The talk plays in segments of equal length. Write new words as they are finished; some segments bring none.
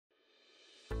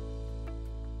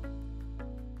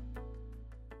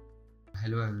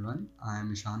Hello everyone, I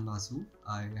am Ishan Basu.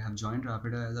 I have joined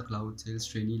Rapyder as a cloud sales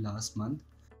trainee last month.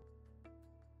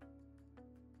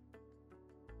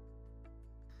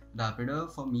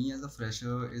 Rapyder for me as a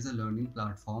fresher is a learning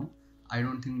platform. I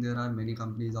don't think there are many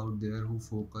companies out there who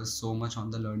focus so much on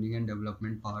the learning and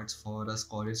development parts for us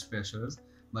college freshers.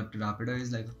 But Rapyder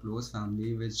is like a close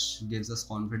family which gives us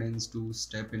confidence to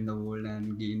step in the world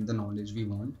and gain the knowledge we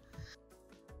want.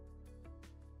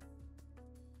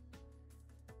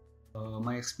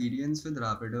 My experience with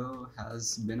Rapyder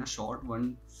has been a short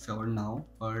one for now,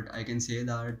 but I can say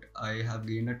that I have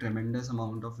gained a tremendous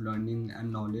amount of learning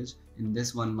and knowledge in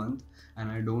this 1 month,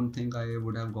 and I don't think I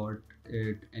would have got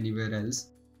it anywhere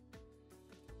else.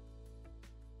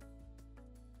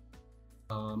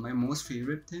 My most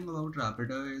favorite thing about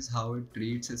Rapyder is how it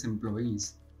treats its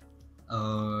employees.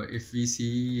 If we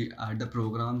see at the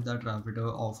programs that Rapyder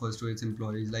offers to its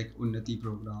employees, like Unnati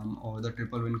program or the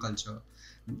Triple Win culture,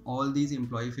 all these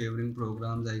employee favoring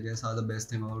programs, I guess, are the best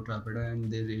thing about Rapyder,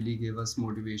 and they really give us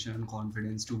motivation and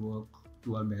confidence to work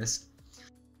to our best.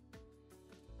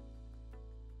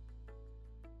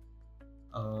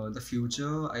 The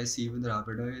future I see with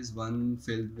Rapyder is one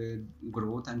filled with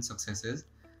growth and successes.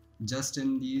 Just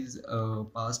in these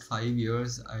past 5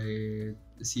 years, I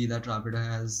see that Rapyder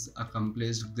has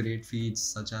accomplished great feats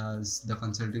such as the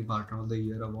Consulting Partner of the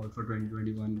Year award for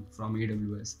 2021 from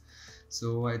AWS.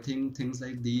 So I think things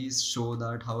like these show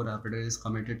that how Rapyder is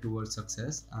committed towards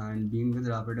success, and being with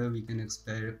Rapyder, we can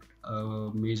expect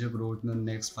major growth in the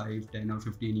next 5, 10, or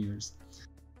 15 years.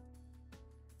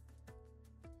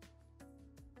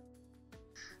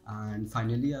 And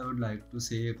finally, I would like to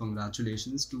say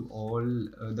congratulations to all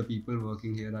the people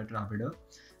working here at Rapyder.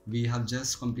 We have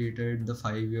just completed the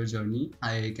 5 year journey.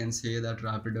 I can say that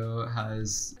Rapyder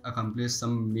has accomplished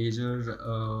some major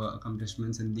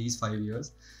accomplishments in these 5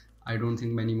 years. I don't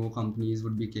think many more companies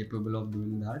would be capable of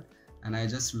doing that. And I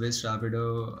just wish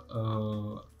Rapyder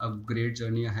a great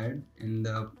journey ahead in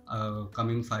the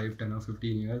coming 5, 10, or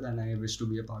 15 years. And I wish to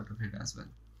be a part of it as well.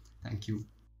 Thank you.